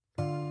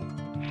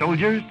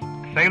soldiers,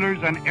 sailors,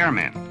 and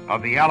airmen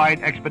of the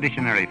Allied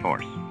Expeditionary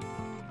Force.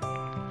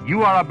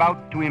 You are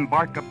about to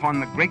embark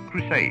upon the great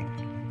crusade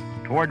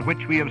toward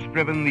which we have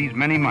striven these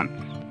many months.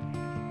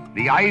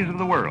 The eyes of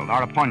the world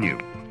are upon you.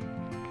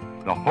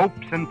 The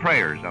hopes and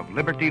prayers of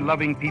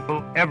liberty-loving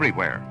people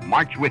everywhere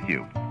march with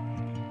you.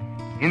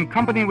 In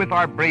company with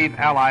our brave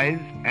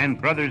allies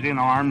and brothers in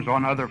arms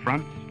on other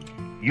fronts,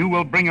 you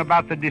will bring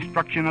about the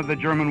destruction of the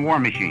German war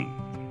machine,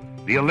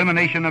 the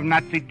elimination of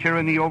Nazi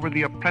tyranny over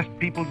the oppressed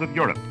peoples of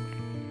Europe,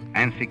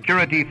 and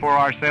security for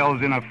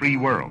ourselves in a free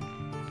world.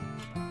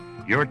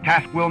 Your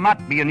task will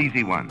not be an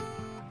easy one.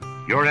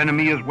 Your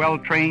enemy is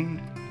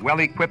well-trained,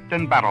 well-equipped,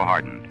 and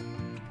battle-hardened.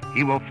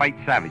 He will fight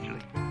savagely.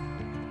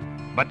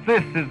 But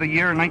this is the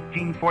year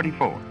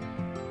 1944.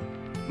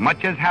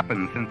 Much has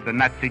happened since the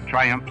Nazi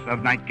triumphs of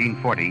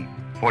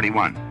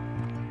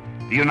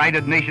 1940-41. The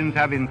United Nations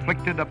have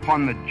inflicted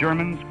upon the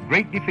Germans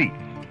great defeats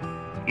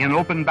in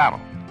open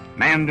battle,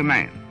 man to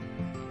man.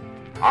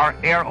 Our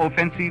air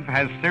offensive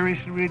has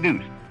seriously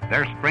reduced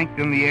their strength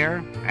in the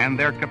air and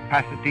their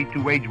capacity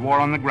to wage war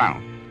on the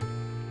ground.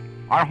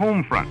 Our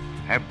home fronts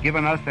have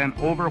given us an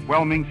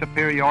overwhelming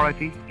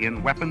superiority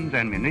in weapons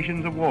and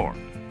munitions of war,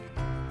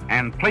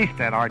 and placed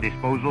at our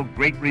disposal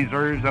great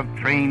reserves of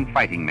trained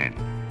fighting men.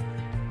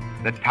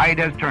 The tide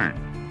has turned.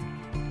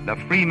 The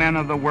free men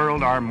of the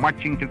world are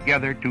marching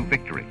together to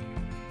victory.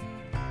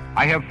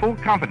 I have full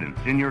confidence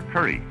in your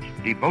courage,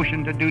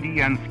 devotion to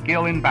duty, and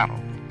skill in battle.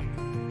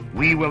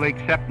 We will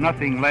accept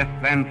nothing less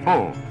than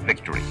full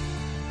victory.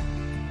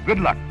 Good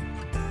luck,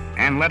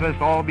 and let us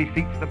all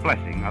beseech the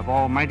blessing of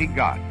Almighty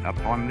God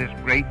upon this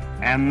great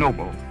and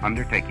noble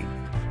undertaking.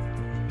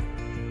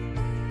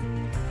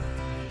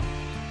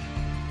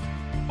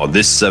 On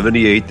this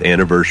 78th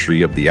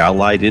anniversary of the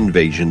Allied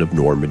invasion of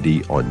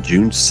Normandy on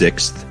June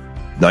 6,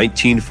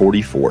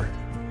 1944,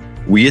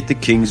 we at the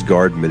King's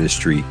Guard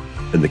Ministry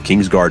and the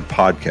King's Guard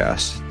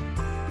podcast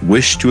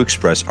wish to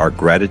express our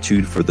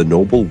gratitude for the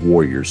noble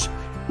warriors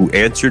who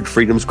answered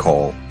freedom's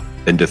call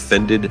and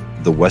defended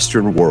the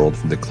Western world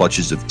from the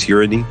clutches of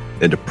tyranny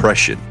and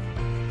oppression.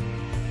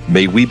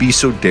 May we be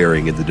so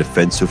daring in the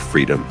defense of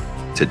freedom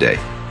today.